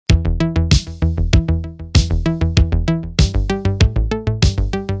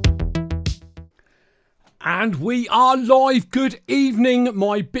And we are live. Good evening,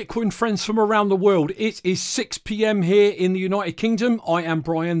 my Bitcoin friends from around the world. It is 6 p.m. here in the United Kingdom. I am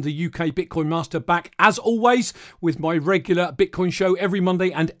Brian, the UK Bitcoin Master, back as always with my regular Bitcoin show every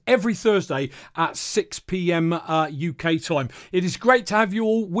Monday and every Thursday at 6 p.m. UK time. It is great to have you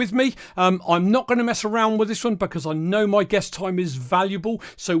all with me. I'm not going to mess around with this one because I know my guest time is valuable.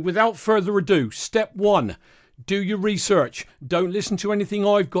 So without further ado, step one. Do your research. Don't listen to anything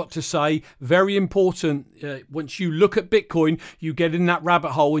I've got to say. Very important. Once you look at Bitcoin, you get in that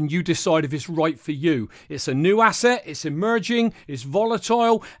rabbit hole and you decide if it's right for you. It's a new asset. It's emerging. It's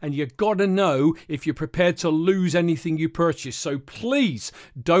volatile. And you've got to know if you're prepared to lose anything you purchase. So please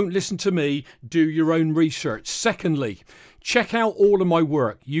don't listen to me. Do your own research. Secondly, check out all of my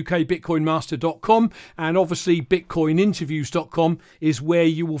work. ukbitcoinmaster.com and obviously bitcoininterviews.com is where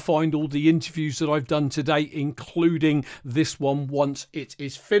you will find all the interviews that I've done today, including this one once it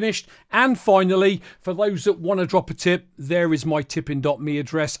is finished. And finally, for those that want to drop a tip, there is my tipping.me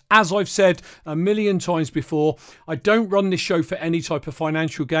address. As I've said a million times before, I don't run this show for any type of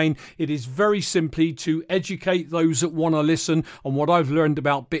financial gain. It is very simply to educate those that want to listen on what I've learned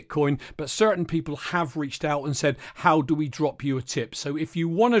about Bitcoin. But certain people have reached out and said, how do we drop you a tip? So if you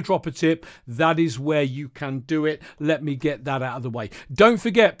want to drop a tip, that is where you can do it. Let me get that out of the way. Don't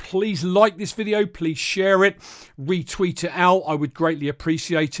forget, please like this video, please share it, retweet it out. I would greatly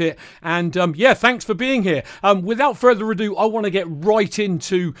appreciate it. And thanks for being here. Without further ado, I want to get right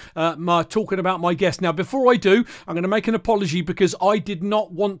into my talking about my guest. Now, before I do, I'm going to make an apology because I did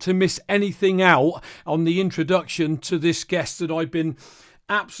not want to miss anything out on the introduction to this guest that I've been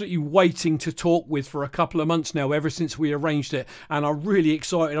absolutely waiting to talk with for a couple of months now, ever since we arranged it, and I'm really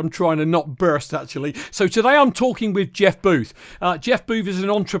excited. I'm trying to not burst, actually. So today I'm talking with Jeff Booth. Jeff Booth is an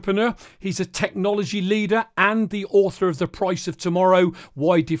entrepreneur. He's a technology leader and the author of The Price of Tomorrow,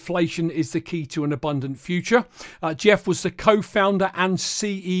 Why Deflation is the Key to an Abundant Future. Jeff was the co-founder and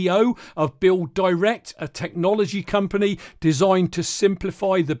CEO of Build Direct, a technology company designed to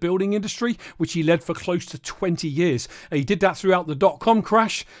simplify the building industry, which he led for close to 20 years. He did that throughout the dot-com crash,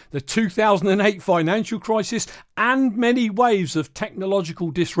 the 2008 financial crisis, and many waves of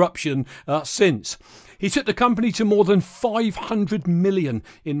technological disruption since. He took the company to more than 500 million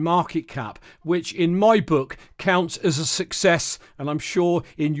in market cap, which in my book counts as a success. And I'm sure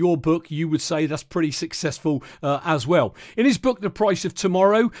in your book, you would say that's pretty successful as well. In his book, The Price of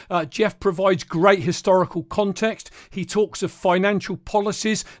Tomorrow, Jeff provides great historical context. He talks of financial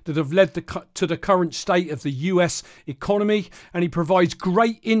policies that have led to the current state of the US economy. And he provides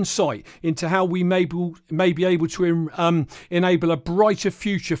great insight into how we may be able to enable a brighter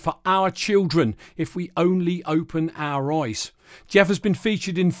future for our children if we only open our eyes. Jeff has been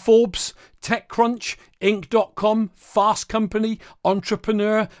featured in Forbes, TechCrunch, Inc.com, Fast Company,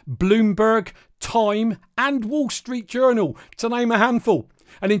 Entrepreneur, Bloomberg, Time, and Wall Street Journal, to name a handful.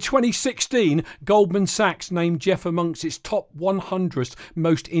 And in 2016, Goldman Sachs named Jeff amongst its top 100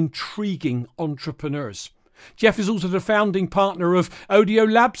 most intriguing entrepreneurs. Jeff is also the founding partner of Audio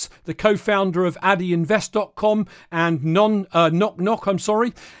Labs, the co-founder of AddieInvest.com and Knock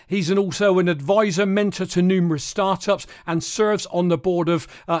Knock. He's also an advisor, mentor to numerous startups, and serves on the board of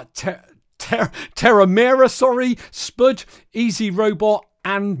Terramera, Spud, Easy Robot,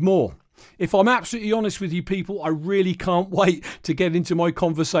 and more. If I'm absolutely honest with you people, I really can't wait to get into my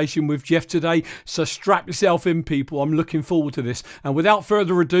conversation with Jeff today. So strap yourself in, people. I'm looking forward to this. And without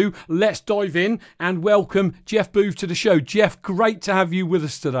further ado, let's dive in and welcome Jeff Booth to the show. Jeff, great to have you with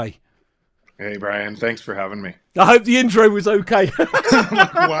us today. Hey, Brian. Thanks for having me. I hope the intro was okay.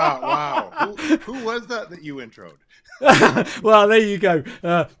 Wow. Who was that you introed? Well, there you go.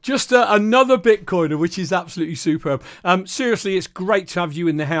 Just another Bitcoiner, which is absolutely superb. Seriously, it's great to have you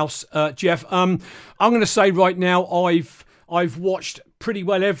in the house, Jeff. I'm going to say right now, I've watched pretty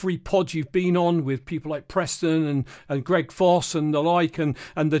well every pod you've been on with people like Preston and Greg Foss and the like, and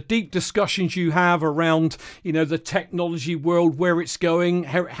the deep discussions you have around, the technology world, where it's going,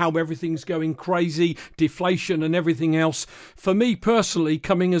 how everything's going crazy, deflation and everything else. For me personally,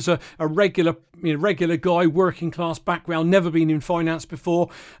 coming as a regular guy, working class background, never been in finance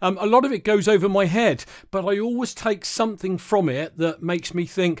before, a lot of it goes over my head, but I always take something from it that makes me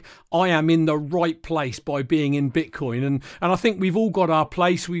think I am in the right place by being in Bitcoin. And I think we've all got our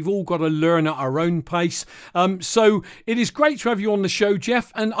place. We've all got to learn at our own pace. So it is great to have you on the show,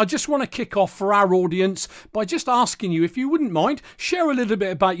 Jeff. And I just want to kick off for our audience by just asking you, if you wouldn't mind, share a little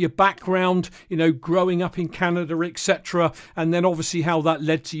bit about your background, growing up in Canada, etc. And then obviously how that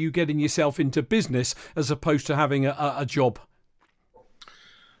led to you getting yourself into business as opposed to having a job.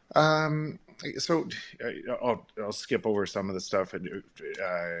 So I'll skip over some of the stuff,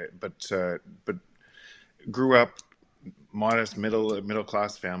 but grew up modest middle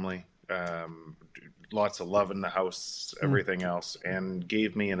class family. Lots of love in the house, everything else, and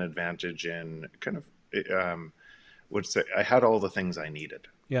gave me an advantage in kind of would say I had all the things I needed.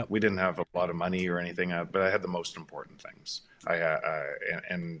 Yeah. We didn't have a lot of money or anything, but I had the most important things.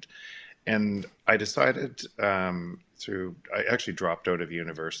 And I decided I actually dropped out of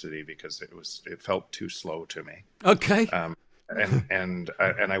university because it felt too slow to me. Okay. And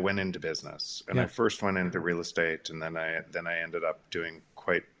I went into business, and Yeah. I first went into real estate, and then I ended up doing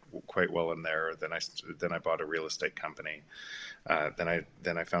quite well in there. Then I bought a real estate company. Then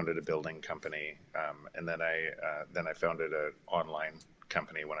I founded a building company, and then I founded an online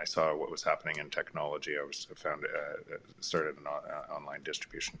company when I saw what was happening in technology. Started an online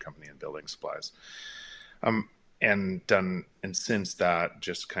distribution company in building supplies. And since that,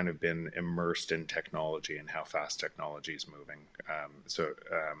 just kind of been immersed in technology and how fast technology is moving.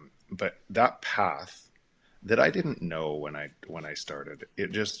 But that path that I didn't know when I started,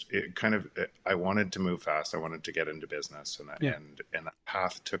 I wanted to move fast. I wanted to get into business, and that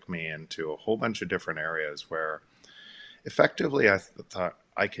path took me into a whole bunch of different areas where, effectively, I thought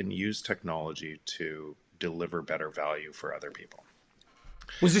I can use technology to deliver better value for other people.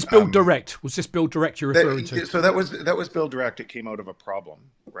 Was this Build Direct? Was this Build Direct you're referring to? So that was Build Direct. It came out of a problem,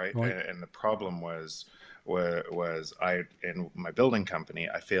 right? And the problem was I, in my building company,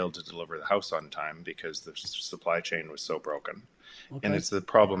 I failed to deliver the house on time because the supply chain was so broken. Okay. And it's the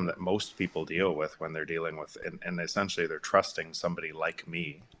problem that most people deal with when they're dealing with, and essentially they're trusting somebody like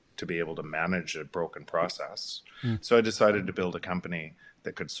me to be able to manage a broken process. So I decided to build a company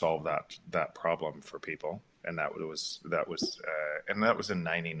that could solve that problem for people. And that was in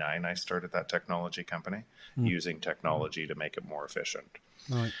 '99. I started that technology company, using technology to make it more efficient.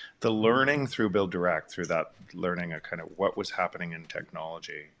 Right. The learning through Build Direct, through that learning of kind of what was happening in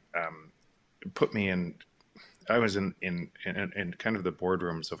technology, put me in. I was in kind of the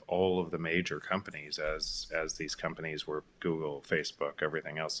boardrooms of all of the major companies as these companies were Google, Facebook,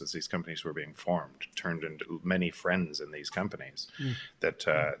 everything else, as these companies were being formed, turned into many friends in these companies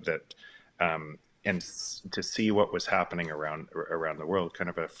and to see what was happening around the world, kind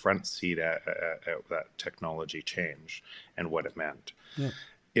of a front seat at that technology change and what it meant. Yeah.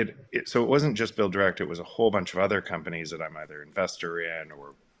 So it wasn't just Build Direct; it was a whole bunch of other companies that I'm either investor in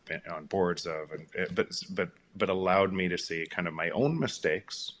or on boards of, but allowed me to see kind of my own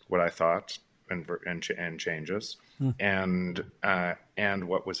mistakes, what I thought, and changes, and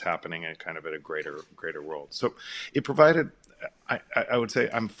what was happening in kind of at a greater world. So it provided. I would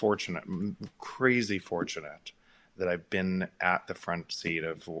say I'm fortunate, crazy fortunate, that I've been at the front seat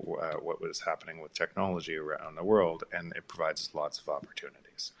of what was happening with technology around the world, and it provides lots of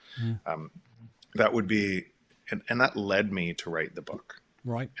opportunities. That would be, and that led me to write the book.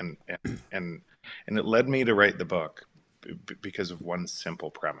 Right. And it led me to write the book because of one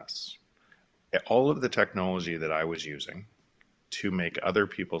simple premise. All of the technology that I was using to make other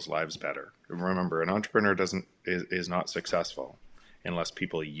people's lives better. Remember, an entrepreneur is not successful unless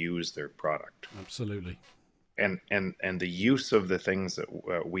people use their product. Absolutely. And the use of the things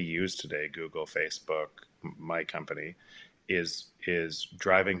that we use today, Google, Facebook, my company, is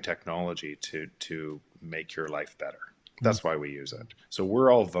driving technology to make your life better. That's why we use it. So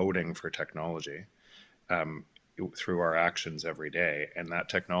we're all voting for technology through our actions every day, and that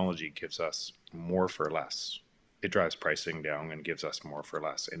technology gives us more for less. It drives pricing down and gives us more for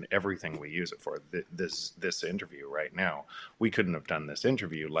less in everything we use it for. This interview right now, we couldn't have done this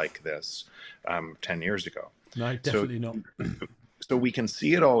interview like this 10 years ago. No, definitely not. So we can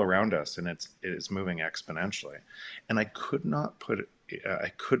see it all around us, and it is moving exponentially. And I could not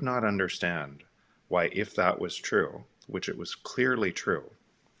understand why, if that was true, which it was clearly true,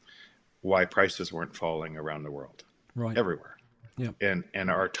 why prices weren't falling around the world, right, everywhere. Yeah. And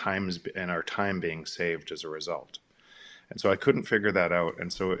our time being saved as a result. And so I couldn't figure that out.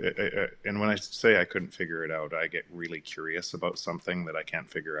 And so, and when I say I couldn't figure it out, I get really curious about something that I can't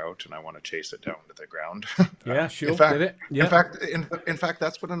figure out, and I want to chase it down to the ground. Yeah, sure. In fact, Get it? Yeah. In fact,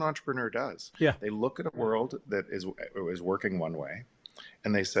 that's what an entrepreneur does. Yeah. They look at a world that is working one way,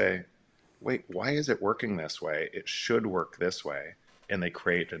 and they say, "Wait, why is it working this way? It should work this way," and they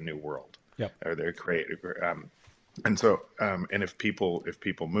create a new world. Yeah. Or they create. And so, and if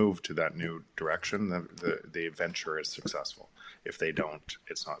people move to that new direction, the venture is successful. If they don't,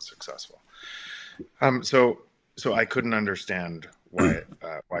 it's not successful. So I couldn't understand why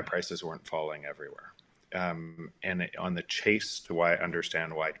prices weren't falling everywhere. And on the chase to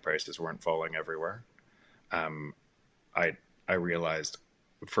understand why prices weren't falling everywhere, I realized,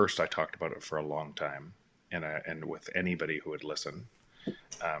 first I talked about it for a long time, and with anybody who would listen,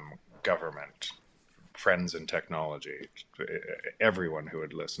 government, friends in technology, everyone who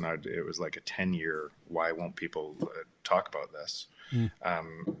would listen. It was like a 10-year, why won't people talk about this?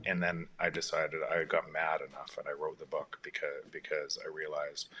 And then I decided, I got mad enough and I wrote the book because I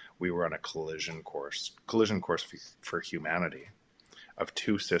realized we were on a collision course for humanity of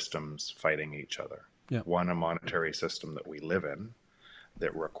two systems fighting each other. Yeah. One, a monetary system that we live in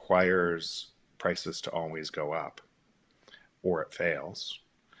that requires prices to always go up or it fails.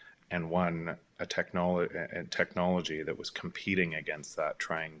 And one, a technology that was competing against that,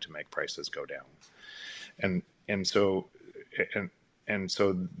 trying to make prices go down. And so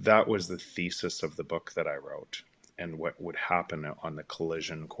that was the thesis of the book that I wrote, and what would happen on the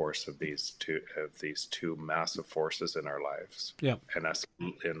collision course of these two massive forces in our lives. Yeah. And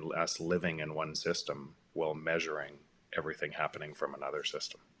us living in one system while measuring everything happening from another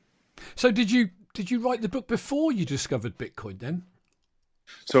system. So did you write the book before you discovered Bitcoin then?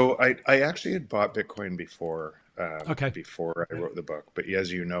 So I actually had bought Bitcoin before before I wrote the book. But as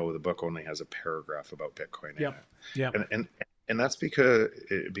you know, the book only has a paragraph about Bitcoin in it. Yeah. And that's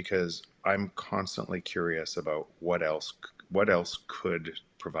because I'm constantly curious about what else could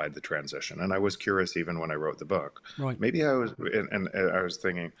provide the transition. And I was curious even when I wrote the book. Right. Maybe I was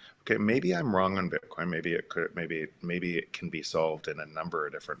thinking, okay, maybe I'm wrong on Bitcoin. Maybe it can be solved in a number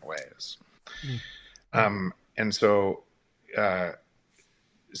of different ways. And so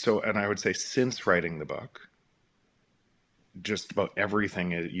I would say since writing the book, just about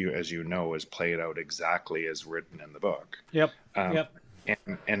everything as you know is played out exactly as written in the book. Yep. And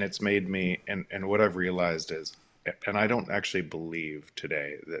it's made me, and what I've realized is, and I don't actually believe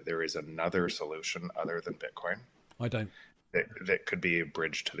today that there is another solution other than Bitcoin. I don't. That could be a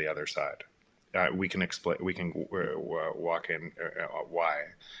bridge to the other side. We can walk in why,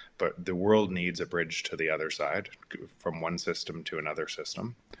 but the world needs a bridge to the other side, from one system to another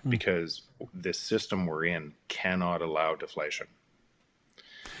system, because this system we're in cannot allow deflation.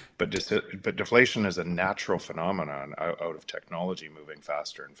 But deflation is a natural phenomenon out of technology moving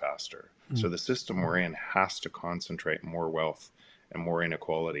faster and faster. So the system we're in has to concentrate more wealth and more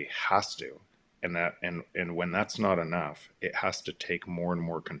inequality, has to, and when that's not enough, it has to take more and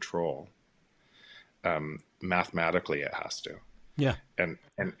more control. Mathematically it has to, and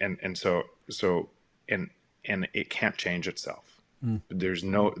it can't change itself. There's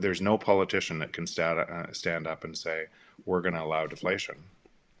no politician that can stand up and say we're going to allow deflation,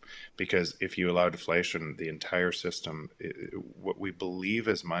 because if you allow deflation, the entire system, what we believe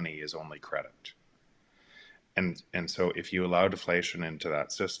is money is only credit, and so if you allow deflation into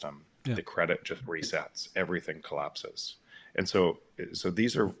that system, the credit just resets, everything collapses, and so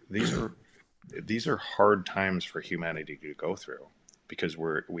these are hard times for humanity to go through, because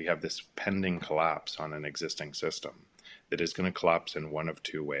we have this pending collapse on an existing system that is going to collapse in one or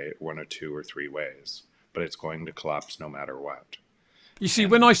two or three ways, but it's going to collapse no matter what. You see,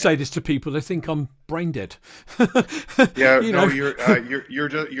 when I say this to people, they think I'm brain dead. Yeah,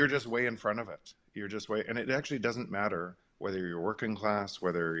 you're just way in front of it. You're just way, and it actually doesn't matter whether you're working class,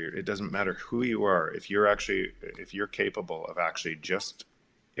 it doesn't matter who you are. If you're capable of actually just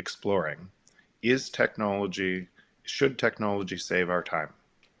exploring, should technology save our time?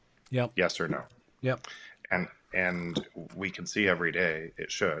 Yep. Yes or no? Yep. And we can see every day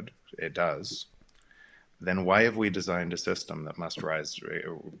it does. Then why have we designed a system that must raise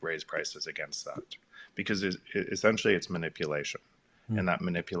prices against that? Because essentially it's manipulation, and that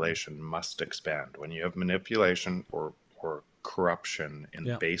manipulation must expand. When you have manipulation or corruption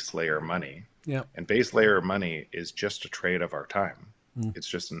in base layer money, and base layer money is just a trade of our time. It's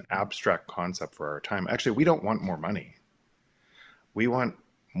just an abstract concept for our time. Actually, we don't want more money. We want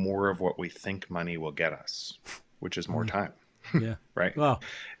more of what we think money will get us, which is more time. Yeah. Right. Well,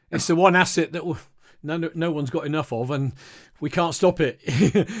 it's the one asset that no one's got enough of, and we can't stop it.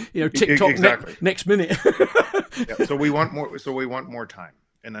 TikTok exactly. Next minute. So we want more. So we want more time.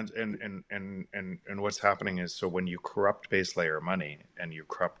 And what's happening is, so when you corrupt base layer money and you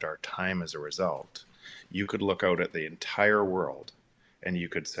corrupt our time as a result, you could look out at the entire world and you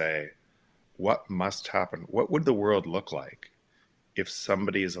could say, what must happen? What would the world look like if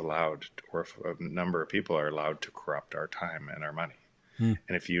somebody is allowed, or if a number of people are allowed to corrupt our time and our money? And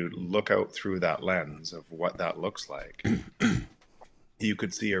if you look out through that lens of what that looks like, you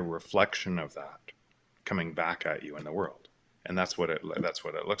could see a reflection of that coming back at you in the world. And that's what it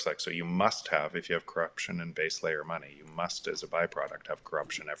looks like. So you must have, if you have corruption in base layer money, you must, as a byproduct, have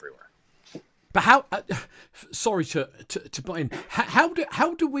corruption everywhere. But how? Sorry to butt in. How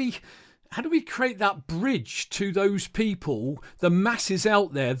do we create that bridge to those people, the masses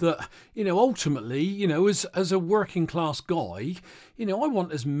out there that ultimately, as a working class guy, I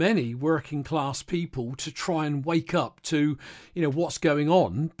want as many working class people to try and wake up to, what's going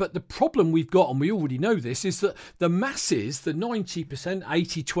on. But the problem we've got, and we already know this, is that the masses, the 90%,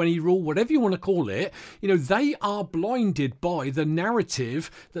 80-20 rule, whatever you want to call it, they are blinded by the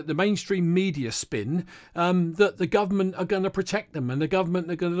narrative that the mainstream media spin, that the government are going to protect them and the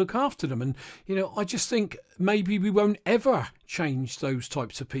government are going to look after them. And, I just think maybe we won't ever change those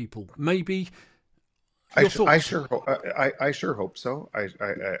types of people. Maybe. I sure hope so.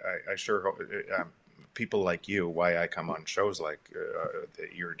 I sure hope people like you. Why I come on shows like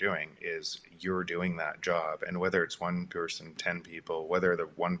that you're doing is you're doing that job, and whether it's one person, 10 people, whether the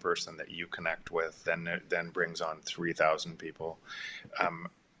one person that you connect with then brings on 3,000 people,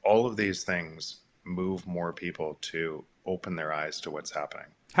 all of these things move more people to open their eyes to what's happening.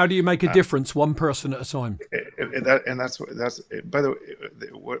 How do you make a difference, one person at a time? That's. By the way,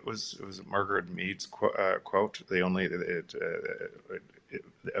 what was Margaret Mead's quote?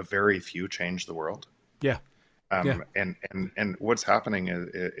 A very few change the world. Yeah. And what's happening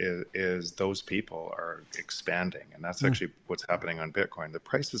is those people are expanding, and that's actually what's happening on Bitcoin. The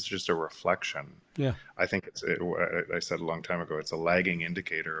price is just a reflection. Yeah. I think I said a long time ago, it's a lagging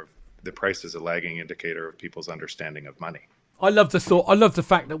indicator of the price is a lagging indicator of people's understanding of money. I love the thought. I love the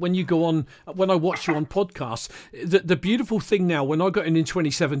fact that when I watch you on podcasts, the beautiful thing now, when I got in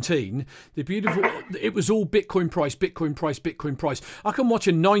 2017, it was all Bitcoin price, Bitcoin price, Bitcoin price. I can watch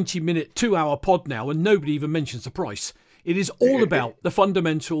a 90-minute, 2-hour pod now and nobody even mentions the price. It is all about the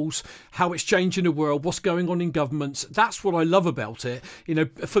fundamentals, how it's changing the world, what's going on in governments. That's what I love about it.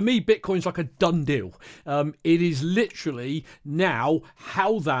 For me, Bitcoin's like a done deal. It is literally now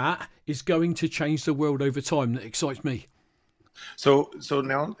how that is going to change the world over time that excites me. So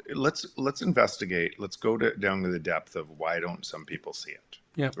now let's investigate. Let's go down to the depth of why don't some people see it?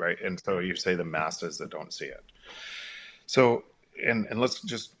 Yeah. Right. And so you say the masses that don't see it. So and let's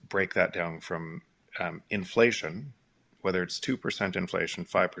just break that down from inflation, whether it's 2% inflation,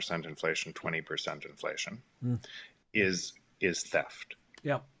 5% inflation, 20% inflation, is theft.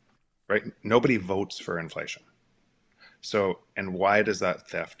 Yeah. Right. Nobody votes for inflation. So, and why does that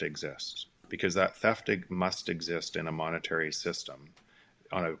theft exist? Because that theft must exist in a monetary system,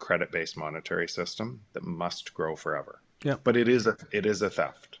 on a credit-based monetary system that must grow forever. Yeah. But it is a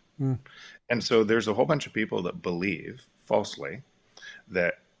theft. And so there's a whole bunch of people that believe falsely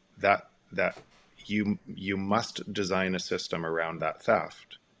that you must design a system around that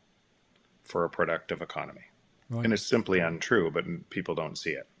theft for a productive economy. Right. And it's simply untrue, but people don't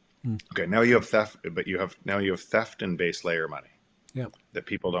see it. Okay, now you have theft, but you have theft in base layer money. Yeah. That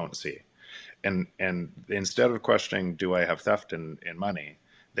people don't see. And instead of questioning, do I have theft in money,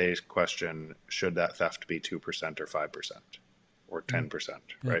 they question, should that theft be 2% or 5% or 10%,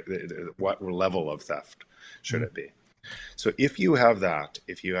 right? What level of theft should it be? So if you have that,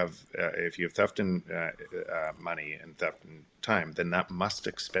 if you have theft in money and theft in time, then that must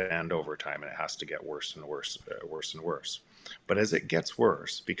expand over time, and it has to get worse and worse, worse and worse. But as it gets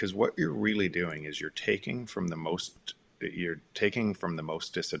worse, because what you're really doing is you're taking from the most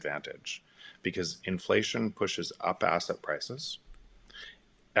disadvantaged, because inflation pushes up asset prices.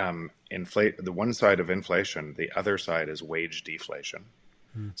 The one side of inflation, the other side is wage deflation.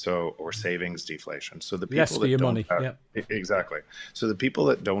 So, or savings deflation. So the people less for your money. Exactly. So the people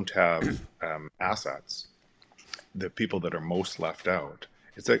that don't have assets, the people that are most left out,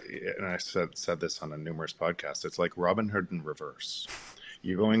 it's like, and I said this on a numerous podcasts, it's like Robin Hood in reverse.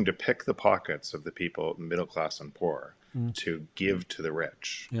 You're going to pick the pockets of the people, middle class and poor, to give to the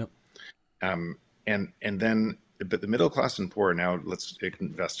rich. Yep. And then, but the middle class and poor, now let's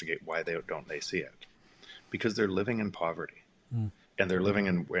investigate why they see it. Because they're living in poverty, and they're living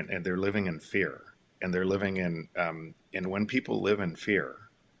in fear, and they're living in and when people live in fear,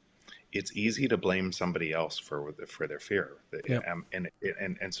 it's easy to blame somebody else for their fear. Yep.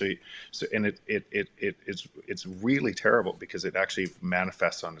 It's really terrible, because it actually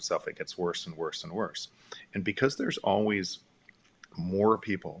manifests on itself. It gets worse and worse and worse, and because there's always more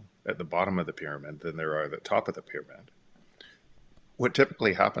people at the bottom of the pyramid than there are at the top of the pyramid. What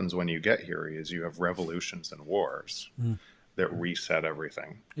typically happens when you get here is you have revolutions and wars that reset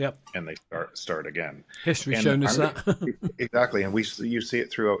everything. Yep. And they start again. History's shown us that. Exactly. And you see it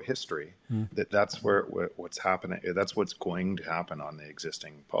throughout history, that's what's happening. That's what's going to happen on the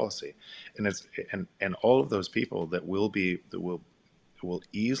existing policy. And all of those people that will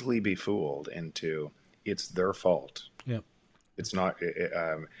easily be fooled into it's their fault. Yep. It's not.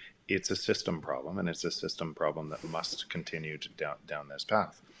 It's a system problem, and it's a system problem that must continue to down this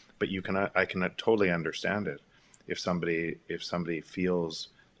path. But I can totally understand it if somebody feels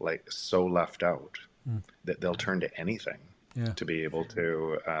like so left out that they'll turn to anything Yeah. to be able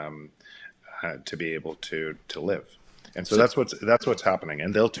to live. And so that's what's happening.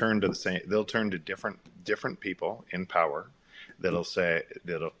 And they'll turn to different people in power that'll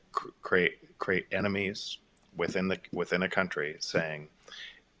create enemies within a country, saying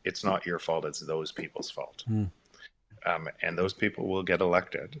it's not your fault, it's those people's fault. And those people will get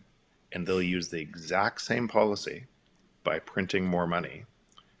elected, and they'll use the exact same policy by printing more money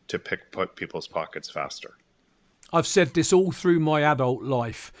to put people's pockets faster. I've said this all through my adult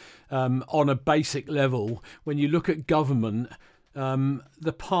life. On a basic level, when you look at government,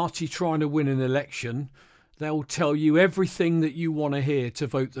 the party trying to win an election, they'll tell you everything that you want to hear to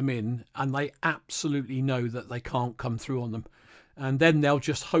vote them in, and they absolutely know that they can't come through on them. And then they'll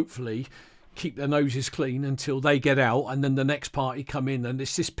just hopefully keep their noses clean until they get out, and then the next party come in, and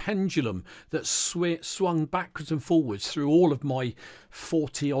it's this pendulum that swung backwards and forwards through all of my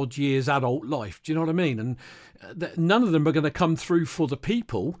 40 odd years adult life. Do you know what I mean? And none of them are going to come through for the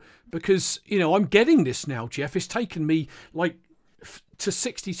people, because I'm getting this now, Jeff. It's taken me to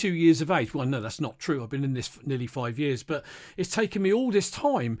 62 years of age. Well, no, that's not true. I've been in this for nearly 5 years, but it's taken me all this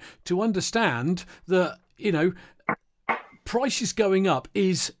time to understand that prices going up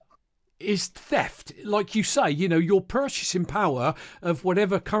is theft. Like you say, your purchasing power of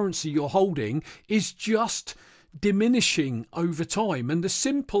whatever currency you're holding is just diminishing over time. And the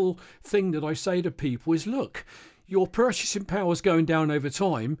simple thing that I say to people is, look, your purchasing power is going down over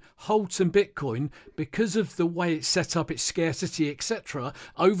time. Hold some Bitcoin, because of the way it's set up, its scarcity, etc.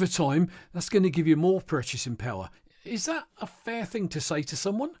 Over time, that's going to give you more purchasing power. Is that a fair thing to say to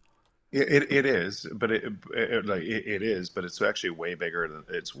someone? It is, but it is, but it's actually way bigger than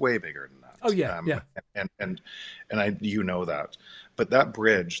that. Oh yeah, yeah. And I that, but that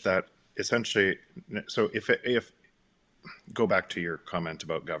bridge that essentially, so if go back to your comment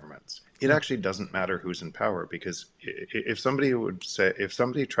about governments, it actually doesn't matter who's in power, because if somebody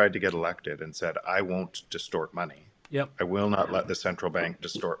tried to get elected and said, I won't distort money, I will not let the central bank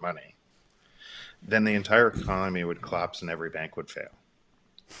distort money, then the entire economy would collapse and every bank would fail.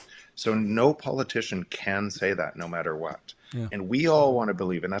 So no politician can say that, no matter what. Yeah. And we all want to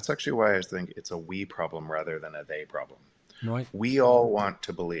believe, and that's actually why I think it's a we problem rather than a they problem. Right. We all want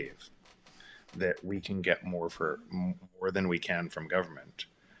to believe that we can get more than we can from government.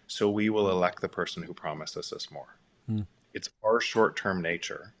 So we will elect the person who promises us more. It's our short-term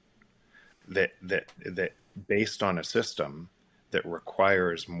nature that based on a system that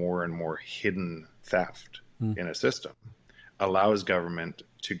requires more and more hidden theft in a system, allows government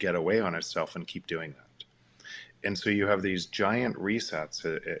to get away on itself and keep doing that. And so you have these giant resets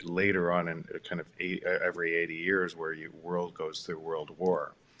later on in kind of every 80 years, where world goes through world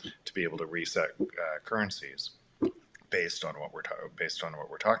war to be able to reset currencies based on what we're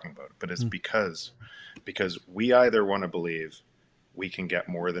talking about. But it's because we either want to believe we can get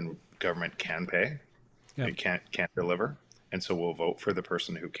more than government can pay, it can't deliver, and so we'll vote for the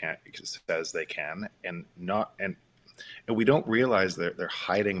person who says they can, and we don't realize that they're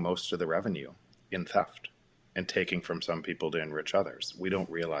hiding most of the revenue in theft and taking from some people to enrich others. We don't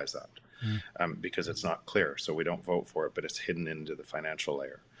realize that because it's not clear. So we don't vote for it, but it's hidden into the financial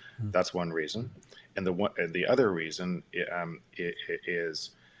layer. That's one reason. And the other reason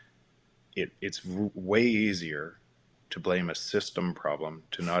is it's way easier to blame a system problem,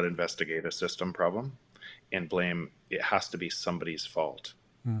 to not investigate a system problem, and blame it has to be somebody's fault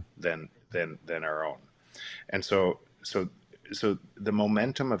than our own. And so the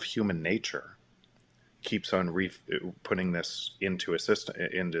momentum of human nature keeps on putting this into a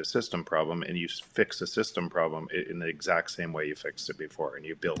system problem, and you fix a system problem in the exact same way you fixed it before, and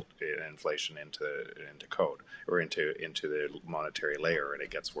you built inflation into code or into the monetary layer, and it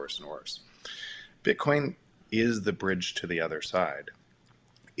gets worse and worse. Bitcoin is the bridge to the other side,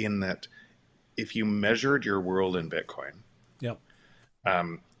 in that if you measured your world in Bitcoin,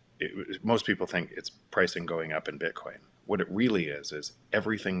 most people think it's pricing going up in Bitcoin. What it really is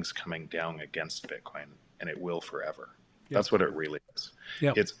everything's coming down against Bitcoin, and it will forever. That's what it really is.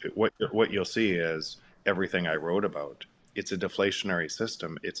 It's what you'll see is everything I wrote about. It's a deflationary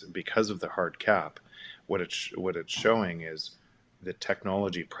system. It's because of the hard cap. What it's showing is the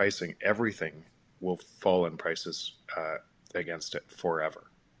technology pricing everything will fall in prices against it forever.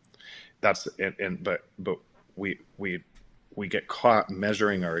 But we get caught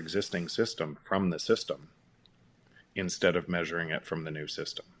measuring our existing system from the system instead of measuring it from the new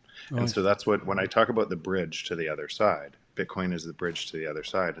system. Right. And so that's when I talk about the bridge to the other side, Bitcoin is the bridge to the other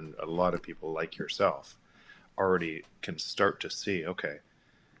side. And a lot of people like yourself already can start to see, okay,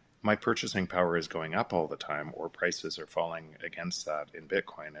 my purchasing power is going up all the time, or prices are falling against that in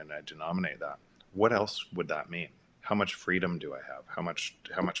Bitcoin, and I denominate that. What else would that mean? how much freedom do I have? How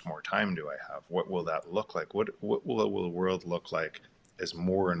much more time do I have? What will that look like? What will the world look like as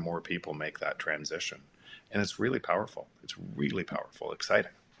more and more people make that transition? And it's really powerful. It's really powerful,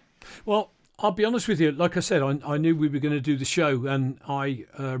 exciting. Well, I'll be honest with you. Like I said, I knew we were going to do the show, and I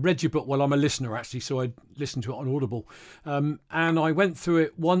read your book. Well, I'm a listener actually, so I listened to it on Audible, and I went through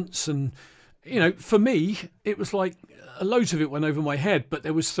it once, and for me, it was like loads of it went over my head, but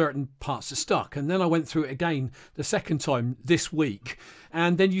there was certain parts that stuck. And then I went through it again the second time this week,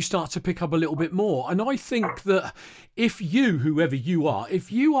 and then you start to pick up a little bit more. And I think that whoever you are,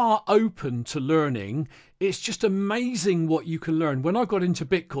 if you are open to learning, it's just amazing what you can learn. When I got into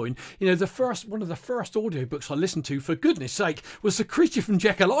Bitcoin, one of the first audiobooks I listened to, for goodness sake, was The Creature from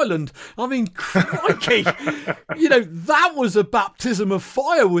Jekyll Island. I mean, crikey, that was a baptism of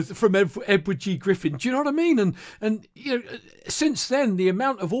fire from Edward G. Griffin. Do you know what I mean? And since then, the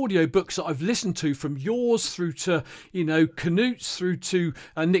amount of audiobooks that I've listened to, from yours through to, Canute's, through to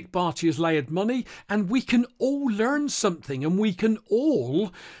Nick Bartier's Layered Money, and we can all learn something, and we can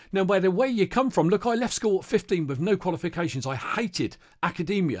all, no matter where you come from. Look, I left school at 15 with no qualifications. I hated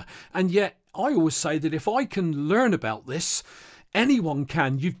academia. And yet I always say that if I can learn about this, anyone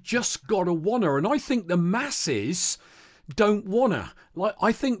can. You've just got to wanna. And I think the masses don't wanna.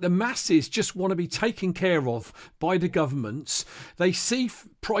 I think the masses just want to be taken care of by the governments. They see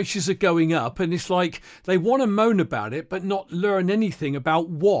prices are going up, and it's like they want to moan about it, but not learn anything about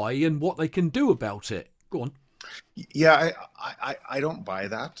why and what they can do about it. Go on. Yeah, I don't buy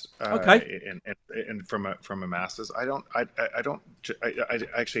that. Okay. And from a masses, I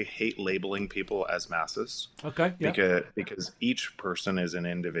actually hate labeling people as masses. Okay. Yeah. Because each person is an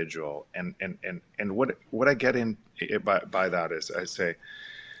individual, and what I get in by that is, I say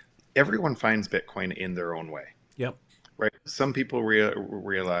everyone finds Bitcoin in their own way. Yep. Right. Some people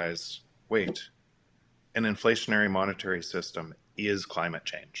realize, wait, an inflationary monetary system is climate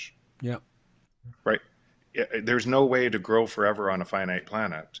change. Yep. Right. There's no way to grow forever on a finite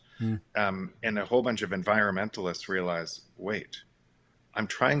planet. And a whole bunch of environmentalists realize, wait, I'm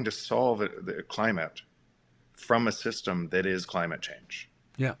trying to solve the climate from a system that is climate change.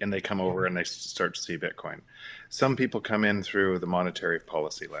 Yeah. And they come over and they start to see Bitcoin. Some people come in through the monetary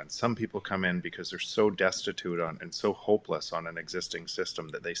policy lens. Some people come in because they're so destitute on and so hopeless on an existing system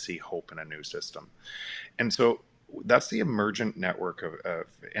that they see hope in a new system. And so that's the emergent network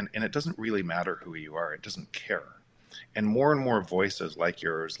and it doesn't really matter who you are. It doesn't care. And more voices like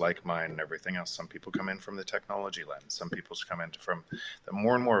yours, like mine, and everything else. Some people come in from the technology lens. Some people come in from the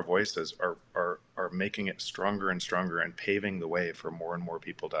more and more voices are making it stronger and stronger and paving the way for more and more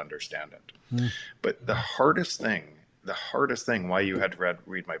people to understand it. But the hardest thing why you had to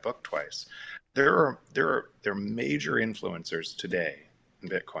read my book twice, there are major influencers today in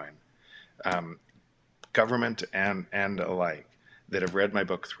Bitcoin, government and alike, that have read my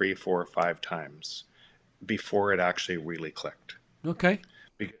book 3, 4, 5 times before it actually really clicked. Okay.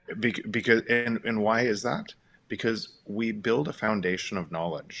 Because and why is that? Because we build a foundation of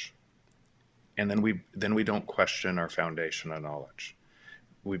knowledge, and then we don't question our foundation of knowledge.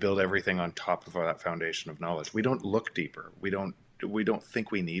 We build everything on top of that foundation of knowledge. We don't look deeper. We don't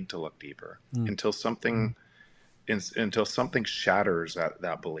think we need to look deeper until something shatters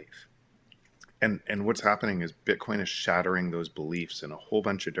that belief. And what's happening is Bitcoin is shattering those beliefs in a whole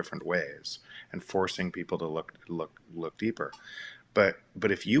bunch of different ways and forcing people to look deeper. But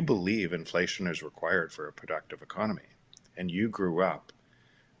if you believe inflation is required for a productive economy, and you grew up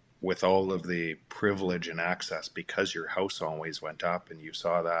with all of the privilege and access because your house always went up and you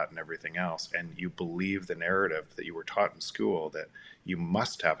saw that and everything else, and you believe the narrative that you were taught in school that you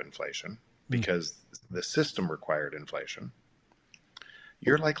must have inflation because the system required inflation,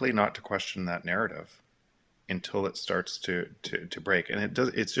 you're likely not to question that narrative until it starts to break. And it does.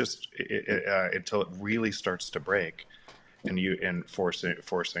 It's just until it really starts to break, and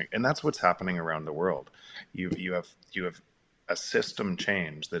forcing. And that's what's happening around the world. You have a system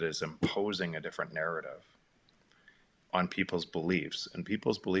change that is imposing a different narrative on people's beliefs, and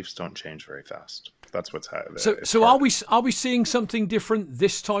people's beliefs don't change very fast. That's what's happening. So are we seeing something different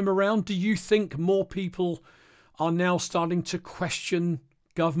this time around? Do you think more people are now starting to question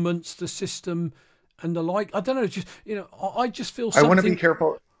governments, the system, and the like? I don't know. Just I just feel something. I want to be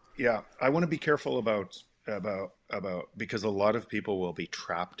careful. Yeah, I want to be careful about because a lot of people will be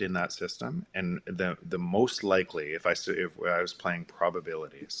trapped in that system, and the most likely, if I was playing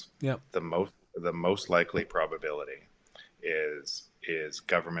probabilities, the most likely probability is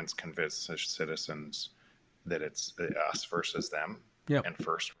governments convince citizens that it's us versus them, and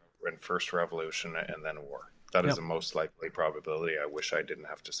first revolution and then war. That is Yep. the most likely probability. I wish I didn't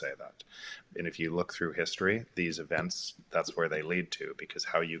have to say that. And if you look through history, these events, that's where they lead to, because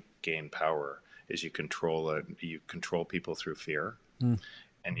how you gain power is you control people through fear, Mm.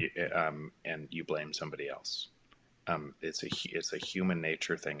 and you blame somebody else. It's a human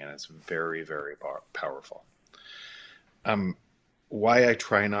nature thing, and it's very, very powerful. Why I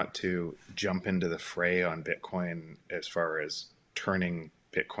try not to jump into the fray on Bitcoin as far as turning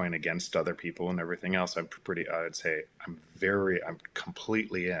Bitcoin against other people and everything else, I'd say I'm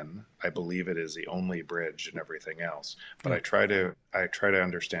completely in. I believe it is the only bridge and everything else. But Yeah. I try to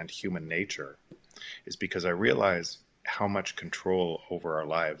understand human nature, is because I realize how much control over our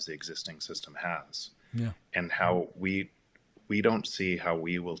lives the existing system has, Yeah. and how we don't see how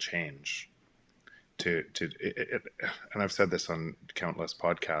we will change and I've said this on countless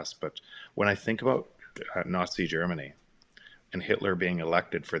podcasts, but when I think about Nazi Germany and Hitler being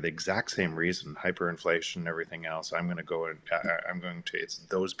elected for the exact same reason, hyperinflation and everything else, it's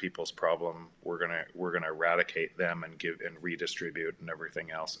those people's problem. We're gonna eradicate them and redistribute and everything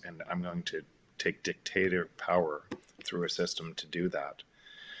else, and I'm going to take dictator power through a system to do that.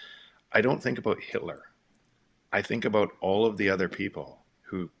 I don't think about Hitler. I think about all of the other people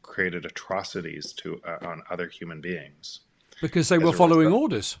who created atrocities on other human beings Because they were as a following result,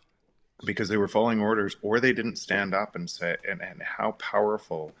 orders. because they were following orders, or they didn't stand up and say, and how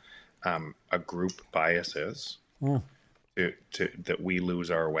powerful a group bias is, Mm. that we lose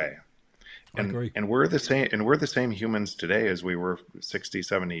our way. I agree. And we're the same humans today as we were 60,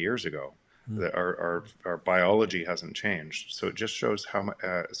 70 years ago. Mm. That our biology hasn't changed, so it just shows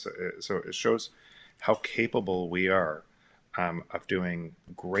so it shows how capable we are of doing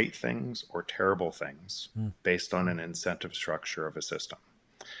great things or terrible things based on an incentive structure of a system.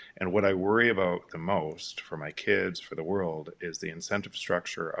 And what I worry about the most for my kids, for the world, is the incentive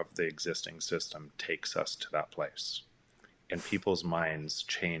structure of the existing system takes us to that place. And people's minds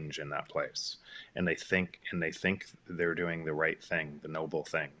change in that place. And they think they're doing the right thing, the noble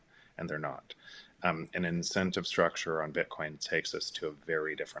thing, and they're not. An incentive structure on Bitcoin takes us to a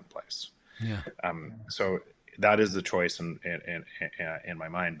very different place. Yeah. So that is the choice in my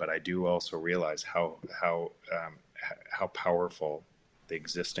mind. But I do also realize how powerful the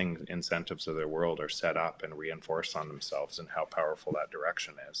existing incentives of the world are set up and reinforced on themselves, and how powerful that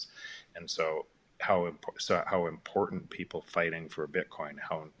direction is. And so how important people fighting for Bitcoin,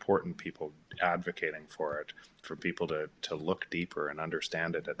 how important people advocating for it, for people to look deeper and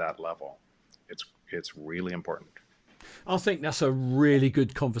understand it at that level. It's really important. I think that's a really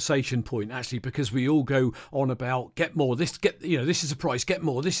good conversation point, actually, because we all go on about get more, this is a price, get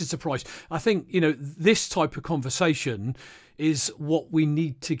more, this is a price. I think, this type of conversation is what we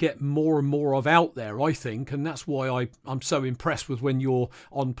need to get more and more of out there, I think. And that's why I'm so impressed with when you're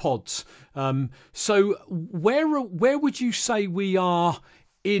on pods. So where would you say we are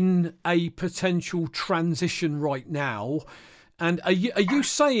in a potential transition right now? And are you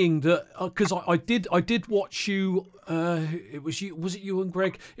saying that, because I did watch you, was it you and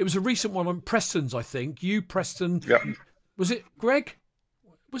Greg? It was a recent one on Preston's, I think. You, Preston. Yep. Was it Greg?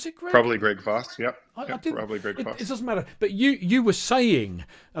 Was it Greg? Probably Greg Foss. Yep. I didn't, probably Greg Foss. It doesn't matter. But you were saying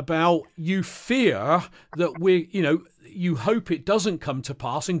about you fear that you hope it doesn't come to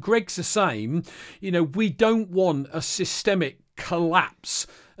pass. And Greg's the same. We don't want a systemic collapse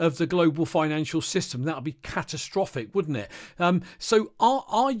of the global financial system. That would be catastrophic, wouldn't it? So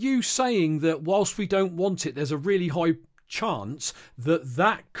are you saying that whilst we don't want it, there's a really high chance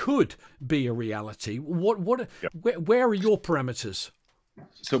that could be a reality? Where are your parameters?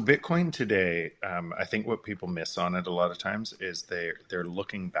 So Bitcoin today, I think what people miss on it a lot of times is they're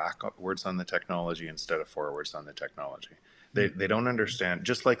looking backwards on the technology instead of forwards on the technology. They don't understand,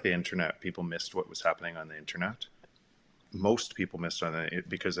 just like the internet, people missed what was happening on the internet. Most people missed on it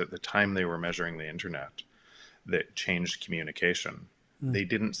because at the time they were measuring the internet that changed communication, they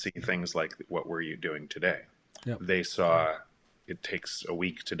didn't see things like what we're doing today. Yep. They saw it takes a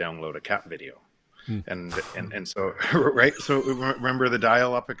week to download a cat video. And so right, so remember the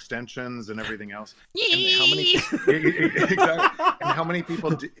dial-up extensions and everything else, and how many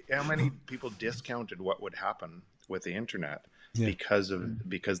people discounted what would happen with the internet because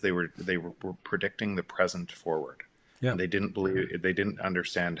they were predicting the present forward. Yeah. They didn't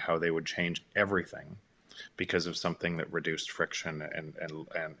understand how they would change everything because of something that reduced friction and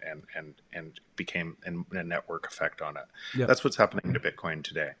became a network effect on it. Yeah. That's what's happening to Bitcoin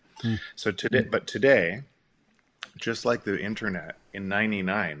today. So today, just like the internet in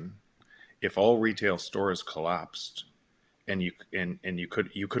 '99, if all retail stores collapsed and you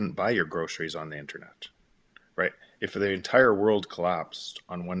couldn't buy your groceries on the internet, right? If the entire world collapsed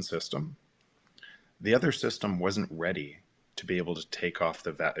on one system, the other system wasn't ready to be able to take off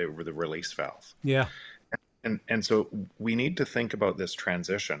the release valve. Yeah. And so we need to think about this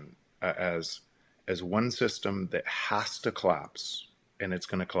transition as one system that has to collapse, and it's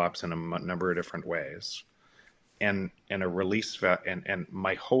going to collapse in a number of different ways. And a release and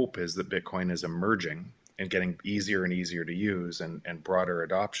my hope is that Bitcoin is emerging and getting easier and easier to use and broader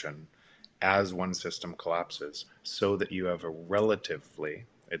adoption as one system collapses, so that you have a relatively,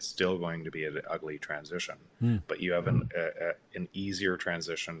 it's still going to be an ugly transition, but you have an easier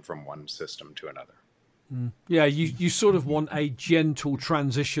transition from one system to another. Yeah, you sort of want a gentle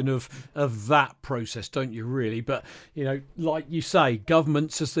transition of that process, don't you, really? But, like you say,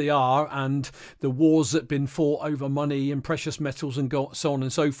 governments as they are, and the wars that have been fought over money and precious metals and so on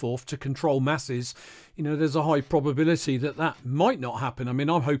and so forth to control masses, there's a high probability that might not happen. I mean,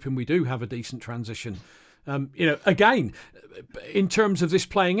 I'm hoping we do have a decent transition. Again, in terms of this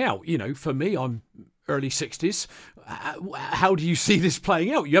playing out, for me, I'm early 60s. How do you see this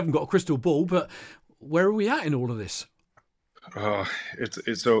playing out? You haven't got a crystal ball, but where are we at in all of this?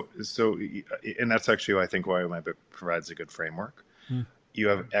 It's so, and that's actually, I think, why my book provides a good framework. You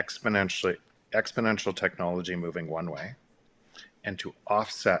have exponential technology moving one way, and to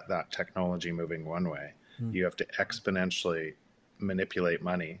offset that technology moving one way, you have to exponentially manipulate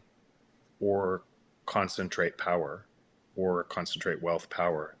money, or concentrate power, or concentrate wealth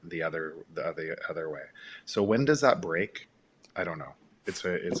power the other way. So when does that break? I don't know. It's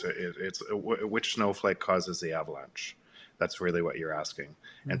which snowflake causes the avalanche? That's really what you're asking.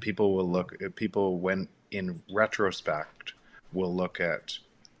 And people, when in retrospect, will look at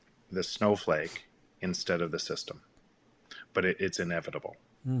the snowflake instead of the system. But it's inevitable.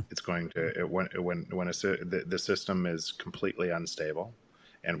 It's going to, when the system is completely unstable,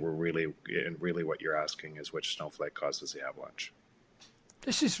 and really what you're asking is which snowflake causes the avalanche.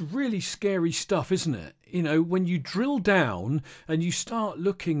 This is really scary stuff, isn't it? When you drill down and you start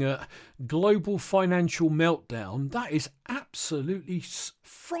looking at global financial meltdown, that is absolutely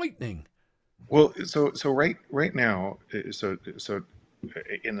frightening. Well, so right now, so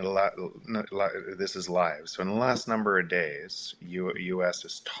in this is live. So in the last number of days, U.S.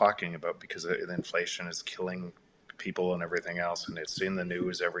 is talking about, because the inflation is killing people and everything else, and it's in the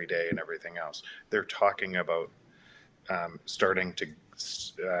news every day and everything else. They're talking about starting to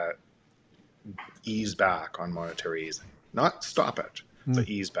ease back on monetary easing, not stop it, but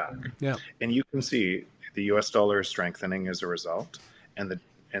ease back. Yeah. And you can see the U.S. dollar is strengthening as a result, and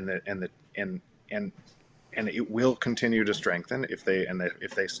it will continue to strengthen. If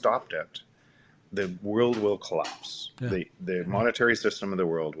they stopped it, the world will collapse. Yeah. The monetary system of the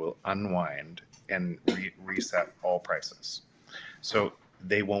world will unwind and reset all prices. So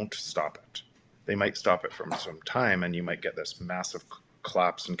they won't stop it. They might stop it for some time, and you might get this massive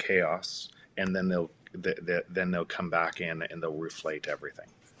collapse and chaos, and then they'll come back in and they'll reflate everything.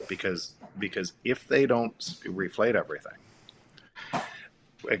 Because if they don't reflate everything,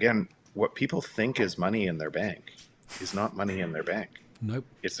 again, what people think is money in their bank is not money in their bank. Nope.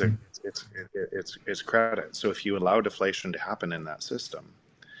 It's credit. So if you allow deflation to happen in that system,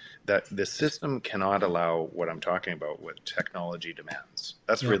 that the system cannot allow what I'm talking about, what technology demands.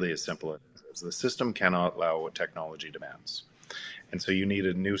 That's really as simple as it is. The system cannot allow what technology demands. And so you need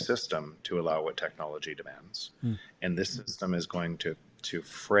a new system to allow what technology demands. And this system is going to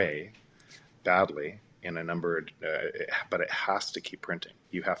fray badly in a number of, but it has to keep printing.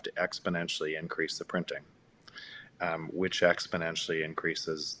 You have to exponentially increase the printing, which exponentially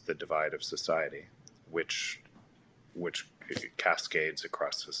increases the divide of society, which cascades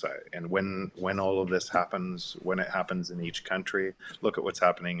across society. And when all of this happens, when it happens in each country, look at what's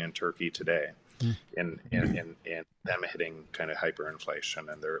happening in Turkey today, and them hitting kind of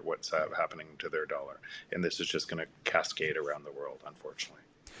hyperinflation, and what's happening to their dollar. And this is just going to cascade around the world, unfortunately.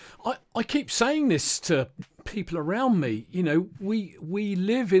 I keep saying this to people around me. We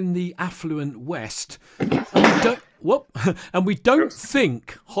live in the affluent West, and we don't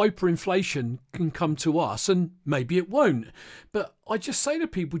think hyperinflation can come to us, and maybe it won't. But I just say to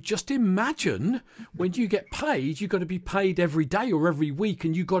people, just imagine when you get paid, you've got to be paid every day or every week,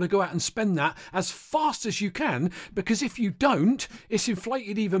 and you've got to go out and spend that as fast as you can, because if you don't, it's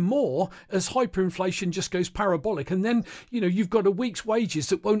inflated even more as hyperinflation just goes parabolic. And then, you've got a week's wages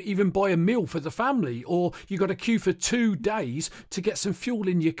that won't even buy a meal for the family, or you've got to queue for 2 days to get some fuel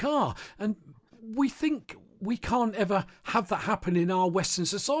in your car. And we think we can't ever have that happen in our Western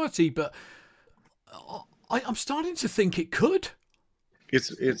society, but I'm starting to think it could.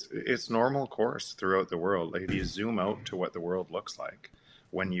 It's normal course throughout the world. Like, if you zoom out to what the world looks like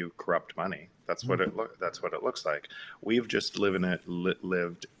when you corrupt money, that's what it looks like. We've just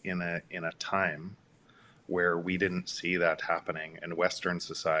lived in a time where we didn't see that happening, and Western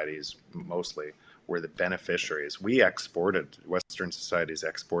societies mostly were the beneficiaries. Western societies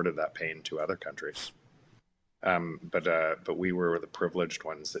exported that pain to other countries. But we were the privileged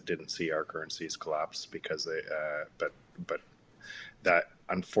ones that didn't see our currencies collapse because but that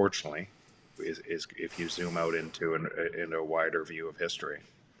unfortunately is if you zoom out into a wider view of history,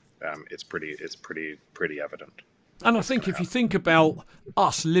 it's pretty evident. And I think if you think about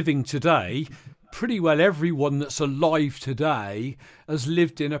us living today, pretty well everyone that's alive today has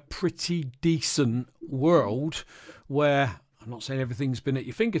lived in a pretty decent world where, I'm not saying everything's been at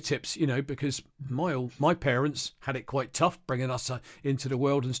your fingertips, because my parents had it quite tough bringing us into the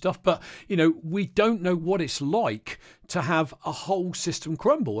world and stuff. But, we don't know what it's like to have a whole system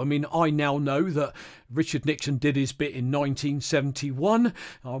crumble. I mean, I now know that Richard Nixon did his bit in 1971.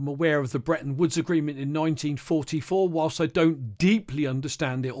 I'm aware of the Bretton Woods Agreement in 1944. Whilst I don't deeply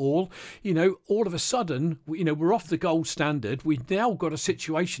understand it all of a sudden, we're off the gold standard. We've now got a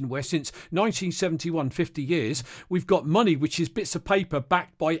situation where since 1971, 50 years, we've got money which is bits of paper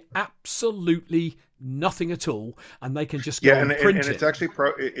backed by absolutely nothing at all, and they can just go and print it. And it's actually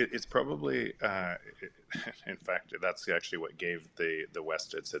it's probably in fact, that's actually what gave the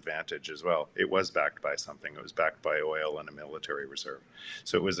West its advantage as well. It was backed by something. It was backed by oil and a military reserve.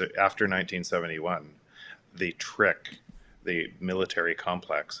 So it was after 1971, the military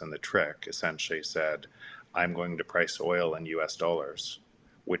complex and the trick essentially said, I'm going to price oil in US dollars,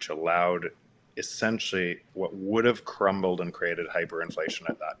 which allowed essentially what would have crumbled and created hyperinflation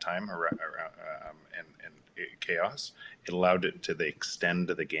at that time and chaos. It allowed it to extend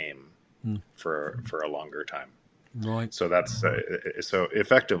the game for a longer time. Right. So that's so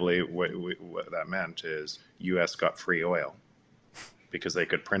effectively what that meant is U.S. got free oil because they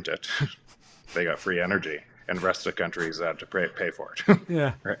could print it. They got free energy, and the rest of the countries had to pay for it.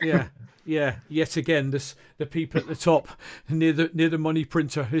 Yeah. Right? Yeah. Yet again, the people at the top near the money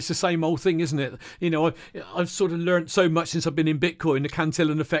printer. It's the same old thing, isn't it? I've sort of learned so much since I've been in Bitcoin, the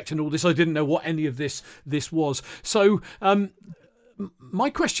Cantillon effect and all this. I didn't know what any of this was. So my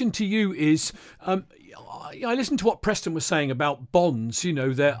question to you is, I listened to what Preston was saying about bonds. I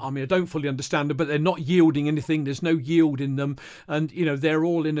don't fully understand them, but they're not yielding anything. There's no yield in them, and they're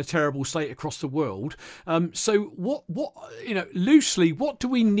all in a terrible state across the world. So what loosely, what do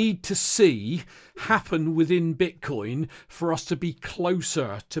we need to see happen within Bitcoin for us to be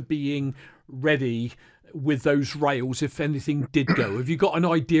closer to being ready with those rails if anything did go? Have you got an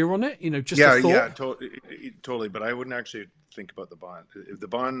idea on it? Just a thought? Totally. But I wouldn't actually think about the bond. The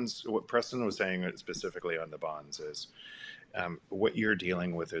bonds, what Preston was saying specifically on the bonds is what you're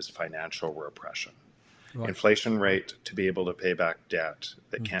dealing with is financial repression. Right. Inflation rate to be able to pay back debt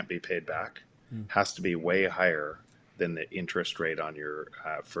that can't be paid back has to be way higher than the interest rate on your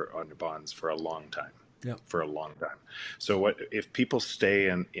bonds for a long time. Yeah. For a long time. So what if people stay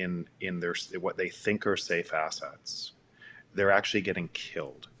in their what they think are safe assets, they're actually getting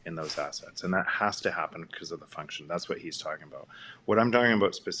killed in those assets, and that has to happen because of the function. That's what he's talking about. What I'm talking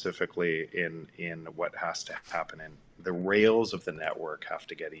about specifically in what has to happen in the rails of the network have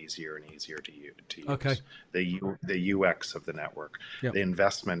to get easier and easier to use. Okay. The UX of the network, yep. The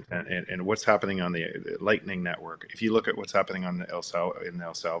investment and what's happening on the Lightning Network. If you look at what's happening in El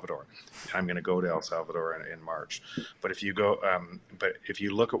Salvador, I'm going to go to El Salvador in March. But if you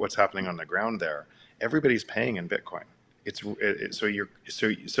look at what's happening on the ground there, everybody's paying in Bitcoin.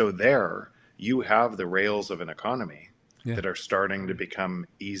 So there you have the rails of an economy that are starting to become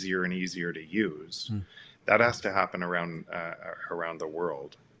easier and easier to use. That has to happen around the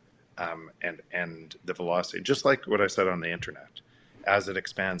world, and the velocity, just like what I said on the internet, as it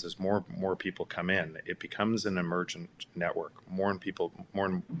expands, as more people come in, it becomes an emergent network. More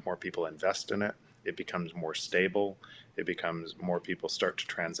and more people invest in it. It becomes more stable. It becomes more people start to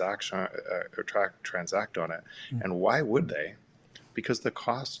transact on it. And why would they? Because the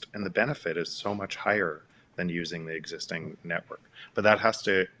cost and the benefit is so much higher than using the existing network. But that has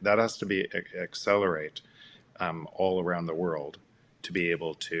to be accelerate all around the world to be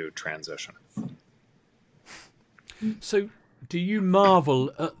able to transition. So, do you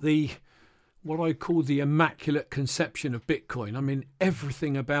marvel at what I call the immaculate conception of Bitcoin? I mean,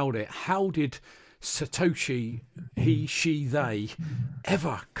 everything about it. How did Satoshi, he, she, they,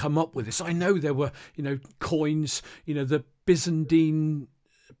 ever come up with this? I know there were, coins, the Byzantine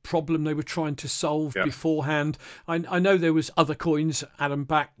problem they were trying to solve beforehand. I know there was other coins, Adam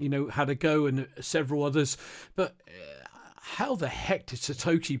Back, had a go, and several others. But how the heck did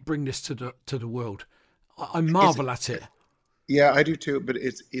Satoshi bring this to the world? I marvel at it. Yeah, I do too. But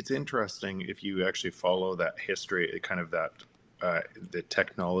it's interesting if you actually follow that history, kind of that the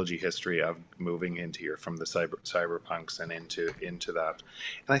technology history of moving into here from the cyberpunks and into that.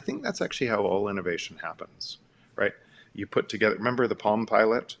 And I think that's actually how all innovation happens, right? You put together, remember the Palm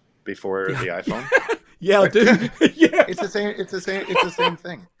Pilot before the iPhone? Yeah, I do. Yeah. It's the same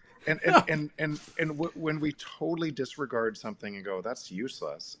thing. And when we totally disregard something and go, that's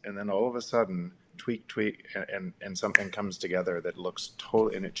useless, and then all of a sudden tweak, and something comes together that looks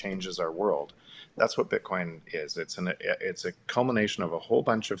totally, and it changes our world. That's what Bitcoin is. It's a culmination of a whole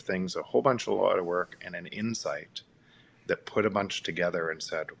bunch of things, a lot of work, and an insight that put a bunch together and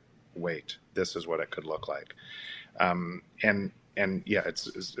said, wait, this is what it could look like. And yeah,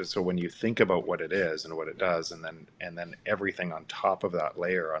 it's so when you think about what it is and what it does, and then everything on top of that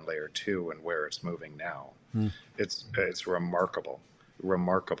layer, on layer 2, and where it's moving now, it's remarkable.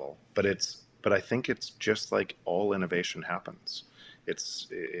 But I think it's just like all innovation happens. It's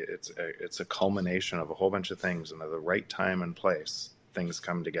a culmination of a whole bunch of things, and at the right time and place, things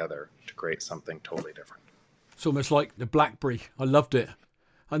come together to create something totally different. It's almost like the BlackBerry. I loved it.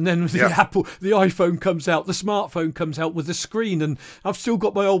 And then the iPhone comes out, the smartphone comes out with the screen, and I've still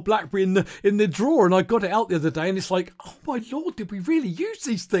got my old BlackBerry in the drawer, and I got it out the other day, and it's like, oh my Lord, did we really use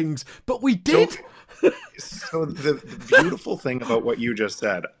these things? But we did. So the beautiful thing about what you just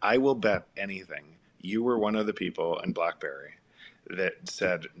said, I will bet anything, you were one of the people in BlackBerry that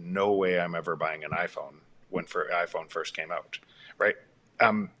said, no way I'm ever buying an iPhone when iPhone first came out, right?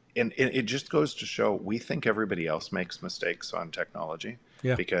 And it just goes to show, we think everybody else makes mistakes on technology.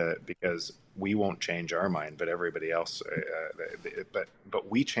 Yeah. Because we won't change our mind, but everybody else.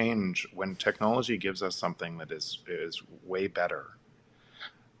 But we change when technology gives us something that is way better.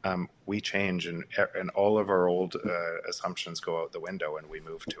 We change, and all of our old assumptions go out the window, and we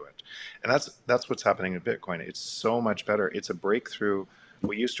move to it. And that's what's happening in Bitcoin. It's so much better. It's a breakthrough.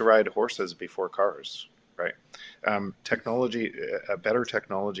 We used to ride horses before cars, right? Technology, a better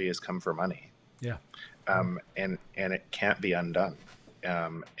technology has come for money. Yeah. And it can't be undone.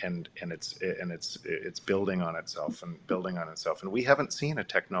 And it's building on itself, and we haven't seen a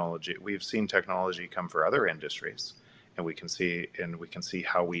technology. We've seen technology come for other industries, and we can see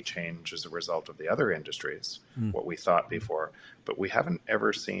how we change as a result of the other industries, what we thought before, but we haven't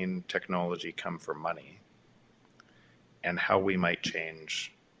ever seen technology come for money, and how we might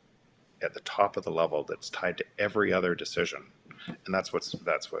change at the top of the level that's tied to every other decision. And that's why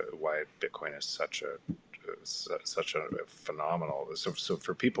Bitcoin is such a phenomenal. So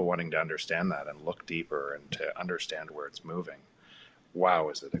for people wanting to understand that and look deeper and to understand where it's moving, wow,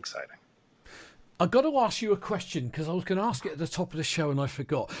 is it exciting. I've got to ask you a question, because I was going to ask it at the top of the show and I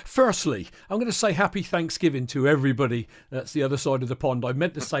forgot. Firstly, I'm going to say happy Thanksgiving to everybody that's the other side of the pond. I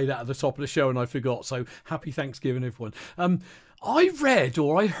meant to say that at the top of the show and I forgot. So happy Thanksgiving, everyone. I read,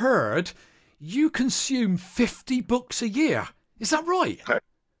 or I heard, you consume 50 books a year. Is that right?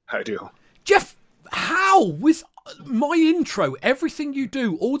 I do. Jeff, how? With my intro, everything you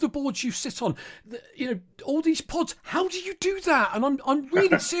do, all the boards you sit on, all these pods, how do you do that? And I'm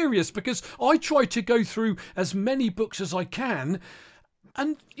really serious, because I try to go through as many books as I can,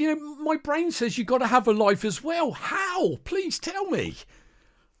 and my brain says you got to have a life as well. How? Please tell me.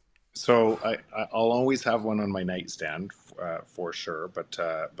 So I'll always have one on my nightstand for sure, but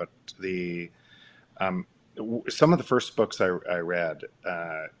the some of the first books I read,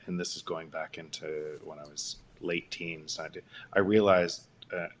 and this is going back into when I was late teens, I realized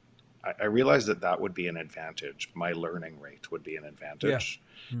that would be an advantage. My learning rate would be an advantage.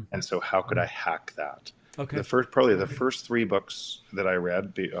 Yeah. And so how could I hack that? Okay. The first 3 books that I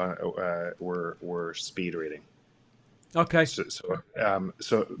read were speed reading. Okay.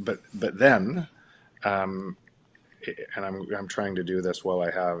 But then, and I'm trying to do this while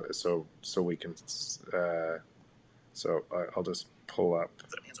I have, so we can, I'll just pull up.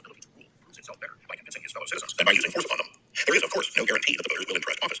 By convincing his fellow citizens and by using force upon them. There is, of course, no guarantee that the voters will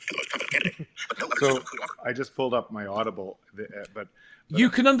interest office for the most competent candidate. But no other system could offer. I just pulled up my Audible, but you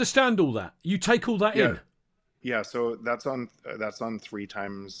can understand all that. You take all that in. Yeah. So that's on 3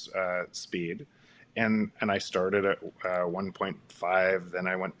 times speed. And I started at 1.5, then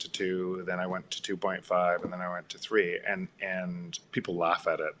I went to 2, then I went to 2.5, and then I went to 3. And people laugh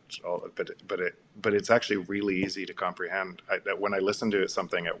at it, but it's actually really easy to comprehend. When I listen to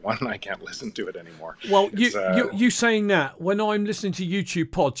something at 1, I can't listen to it anymore. Well, you saying that, when I'm listening to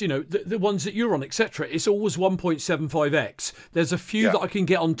YouTube pods, the ones that you're on, etc., it's always 1.75x. There's a few that I can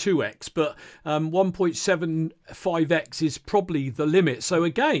get on 2x, but 1.75x is probably the limit. So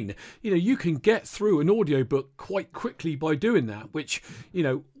again, you can get through an audiobook quite quickly by doing that, which,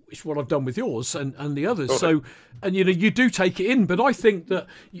 is what I've done with yours and the others. So, and you do take it in, but I think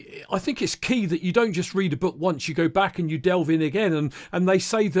it's key that you don't just read a book once. You go back and you delve in again. And they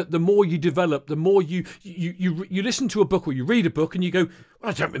say that the more you develop, the more you listen to a book or you read a book and you go,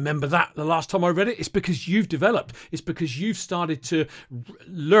 I don't remember that the last time I read it. It's because you've developed. It's because you've started to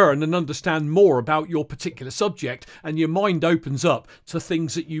learn and understand more about your particular subject, and your mind opens up to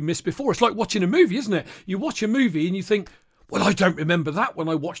things that you missed before. It's like watching a movie, isn't it? You watch a movie and you think, well, I don't remember that when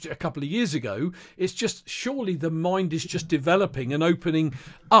I watched it a couple of years ago. It's just, surely the mind is just developing and opening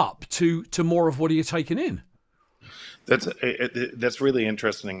up to more of what you're taking in. That's really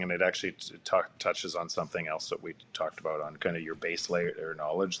interesting, and it actually touches on something else that we talked about on kind of your base layer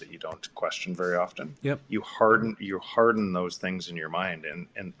knowledge that you don't question very often. Yep. You harden those things in your mind,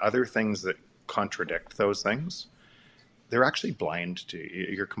 and other things that contradict those things, they're actually blind to.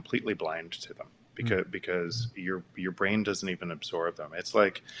 You're completely blind to them because your brain doesn't even absorb them. It's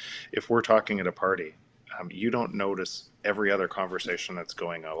like if we're talking at a party, you don't notice every other conversation that's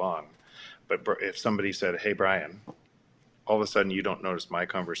going along, but if somebody said, "Hey, Brian," all of a sudden you don't notice my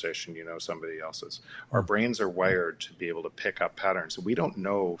conversation, you know somebody else's. Our brains are wired to be able to pick up patterns. So we don't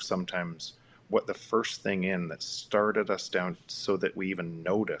know sometimes what the first thing in that started us down so that we even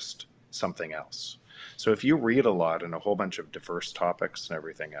noticed something else. So if you read a lot and a whole bunch of diverse topics and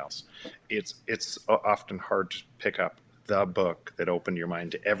everything else, it's often hard to pick up the book that opened your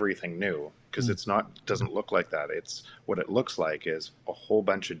mind to everything new, because doesn't look like that. It's what it looks like is a whole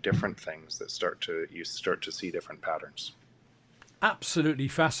bunch of different things that you start to see different patterns. Absolutely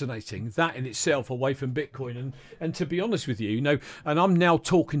fascinating, that in itself, away from Bitcoin. And to be honest with you, and I'm now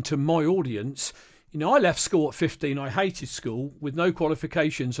talking to my audience. I left school at 15. I hated school with no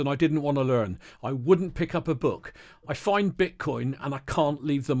qualifications, and I didn't want to learn. I wouldn't pick up a book. I find Bitcoin and I can't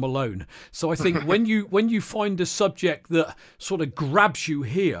leave them alone. So I think when you find a subject that sort of grabs you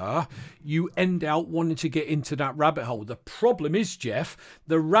here, you end out wanting to get into that rabbit hole. The problem is, Jeff,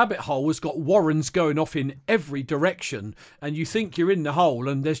 the rabbit hole has got warrens going off in every direction, and you think you're in the hole,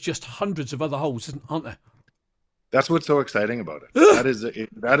 and there's just hundreds of other holes, aren't there? That's what's so exciting about it.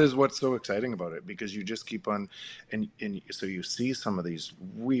 That is what's so exciting about it, because you just keep on, and so you see some of these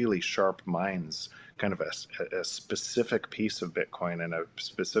really sharp minds, kind of a specific piece of Bitcoin and a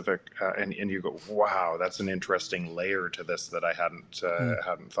specific, and you go, wow, that's an interesting layer to this that I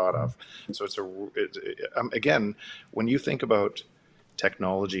hadn't thought of. So again, when you think about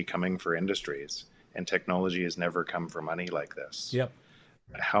technology coming for industries, and technology has never come for money like this. Yep.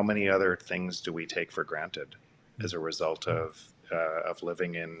 How many other things do we take for granted as a result of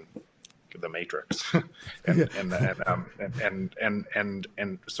living in the Matrix, and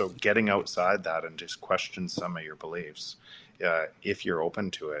so getting outside that and just question some of your beliefs, if you're open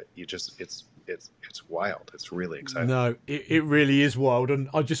to it, it's wild. It's really exciting. No, it really is wild. And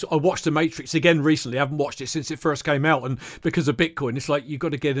I watched The Matrix again recently. I haven't watched it since it first came out, and because of Bitcoin, it's like, you've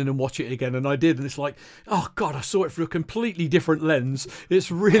got to get in and watch it again. And I did, and it's like, oh God, I saw it through a completely different lens.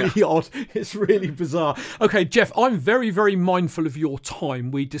 It's really odd. It's really bizarre. Okay, Jeff, I'm very, very mindful of your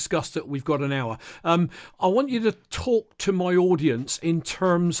time. We discussed that we've got an hour. I want you to talk to my audience in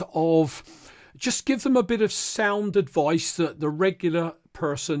terms of, just give them a bit of sound advice that the regular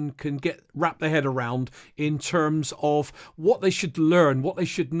person can wrap their head around in terms of what they should learn, what they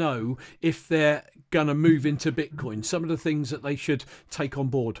should know if they're going to move into Bitcoin, some of the things that they should take on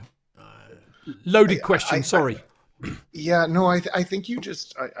board. Loaded question, sorry. Yeah, no, I think you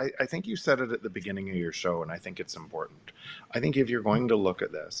I think you said it at the beginning of your show, and I think it's important. I think if you're going to look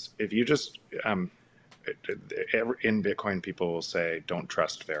at this, if you just in Bitcoin, people will say, don't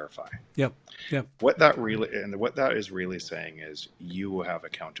trust, verify. Yep. What that is really saying is you have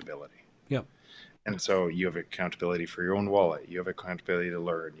accountability. Yep. And so you have accountability for your own wallet. You have accountability to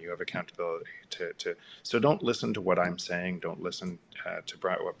learn. You have accountability to so don't listen to what I'm saying. Don't listen to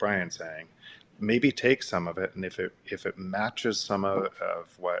what Brian's saying. Maybe take some of it, and if it matches some of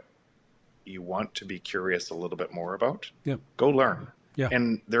what you want to be curious a little bit more about, go learn. Yeah.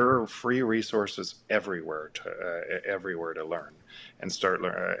 And there are free resources everywhere to learn and start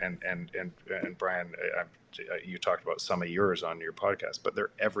learn. And Brian, you talked about some of yours on your podcast, but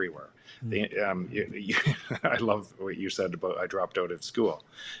they're everywhere. I love what you said about I dropped out of school.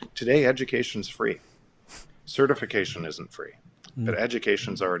 Today, education's free. Certification isn't free, but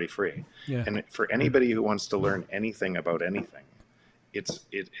education's already free. Yeah. And for anybody who wants to learn anything about anything, it's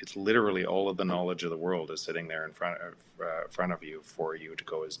literally all of the knowledge of the world is sitting there in front of you for you to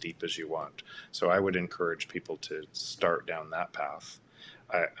go as deep as you want. So I would encourage people to start down that path.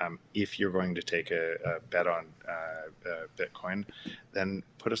 If you're going to take a bet on Bitcoin, then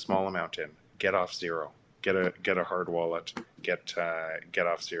put a small amount in. Get off zero. get a hard wallet, get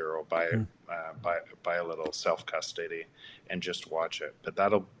off zero, buy a little self custody, and just watch it. But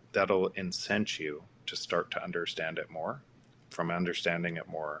that'll incent you to start to understand it more. From understanding it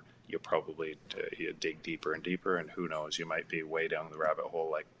more, you'll probably you dig deeper and deeper, and who knows, you might be way down the rabbit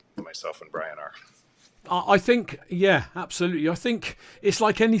hole like myself and Brian are. I think, yeah, absolutely. I think it's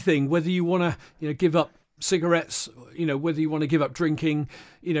like anything, whether you want to give up cigarettes, whether you want to give up drinking,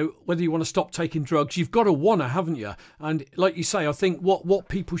 whether you want to stop taking drugs, you've got to wanna, haven't you? And like you say, I think what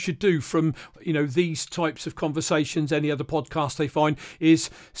people should do from these types of conversations, any other podcast they find,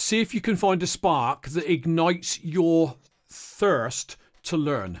 is see if you can find a spark that ignites your thirst to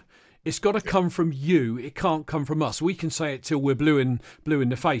learn. It's got to come from you. It can't come from us. We can say it till we're blue in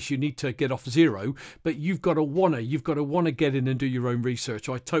the face. You need to get off zero, but you've got to wanna get in and do your own research.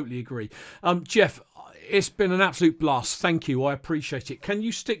 I totally agree. Jeff, it's been an absolute blast. Thank you. I appreciate it. Can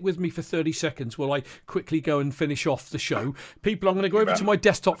you stick with me for 30 seconds while I quickly go and finish off the show? People, I'm going to go over to my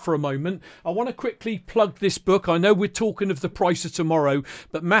desktop for a moment. I want to quickly plug this book. I know we're talking of The Price of Tomorrow,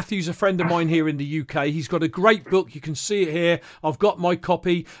 but Matthew's a friend of mine here in the UK. He's got a great book. You can see it here. I've got my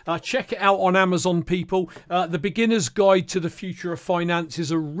copy. Check it out on Amazon, people. The Beginner's Guide to the Future of Finance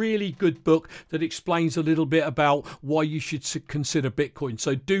is a really good book that explains a little bit about why you should consider Bitcoin.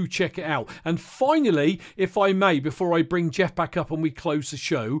 So do check it out. And finally, if I may, before I bring Jeff back up and we close the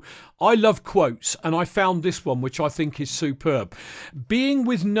show, I love quotes, and I found this one, which I think is superb. Being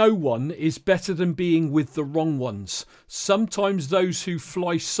with no one is better than being with the wrong ones. Sometimes those who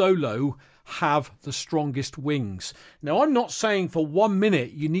fly solo have the strongest wings. Now, I'm not saying for 1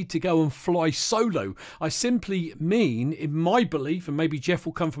 minute you need to go and fly solo. I simply mean, in my belief, and maybe Jeff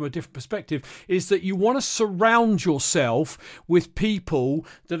will come from a different perspective, is that you want to surround yourself with people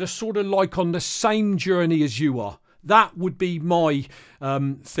that are sort of like on the same journey as you are. That would be my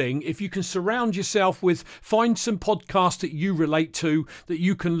thing. If you can surround yourself with, find some podcasts that you relate to, that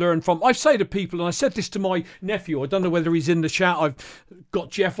you can learn from. I say to people, and I said this to my nephew, I don't know whether he's in the chat. I've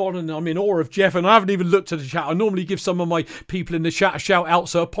got Jeff on and I'm in awe of Jeff, and I haven't even looked at the chat. I normally give some of my people in the chat a shout out,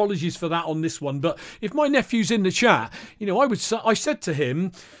 so apologies for that on this one. But if my nephew's in the chat, I said to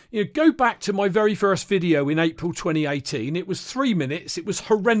him, go back to my very first video in April 2018. It was 3 minutes. It was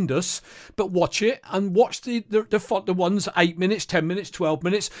horrendous, but watch it and watch the ones 8 minutes, 10 minutes, 12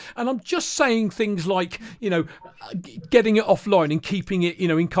 minutes. And I'm just saying things like, getting it offline and keeping it,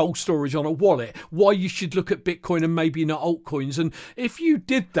 in cold storage on a wallet, why you should look at Bitcoin and maybe not altcoins. And if you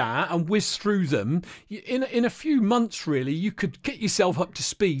did that and whizzed through them, in a few months, really, you could get yourself up to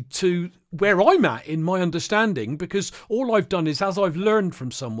speed to where I'm at in my understanding, because all I've done is, as I've learned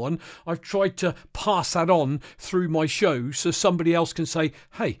from someone, I've tried to pass that on through my show so somebody else can say,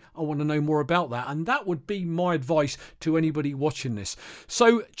 hey, I want to know more about that. And that would be my advice to anybody watching this.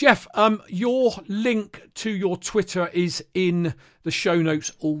 So, Jeff, your link to your Twitter is in the show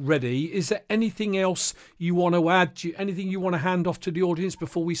notes already. Is there anything else you want to add? Anything you want to hand off to the audience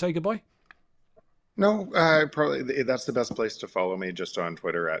before we say goodbye? No, probably that's the best place to follow me, just on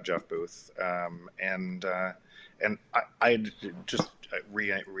Twitter at Jeff Booth. And I'd just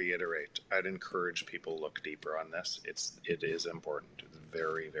reiterate, I'd encourage people to look deeper on this. It is important. It's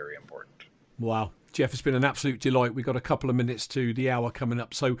very, very important. Wow. Jeff, it's been an absolute delight. We've got a couple of minutes to the hour coming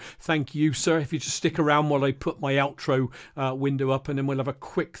up. So thank you, sir. If you just stick around while I put my outro window up, and then we'll have a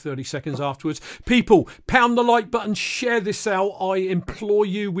quick 30 seconds afterwards. People, pound the like button, share this out. I implore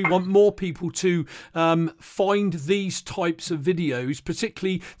you. We want more people to find these types of videos,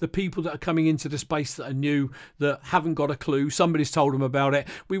 particularly the people that are coming into the space that are new, that haven't got a clue. Somebody's told them about it.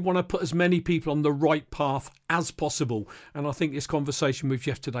 We want to put as many people on the right path as possible. And I think this conversation with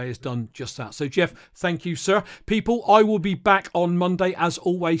Jeff today has done just that. So, Jeff, thank you, sir. People, I will be back on Monday, as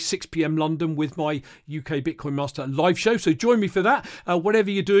always, 6 p.m. London, with my UK Bitcoin Master live show. So join me for that.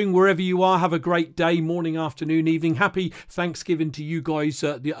 Whatever you're doing, wherever you are, have a great day, morning, afternoon, evening. Happy Thanksgiving to you guys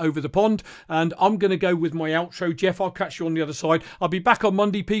over the pond. And I'm going to go with my outro. Jeff, I'll catch you on the other side. I'll be back on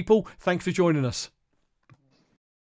Monday, people. Thanks for joining us.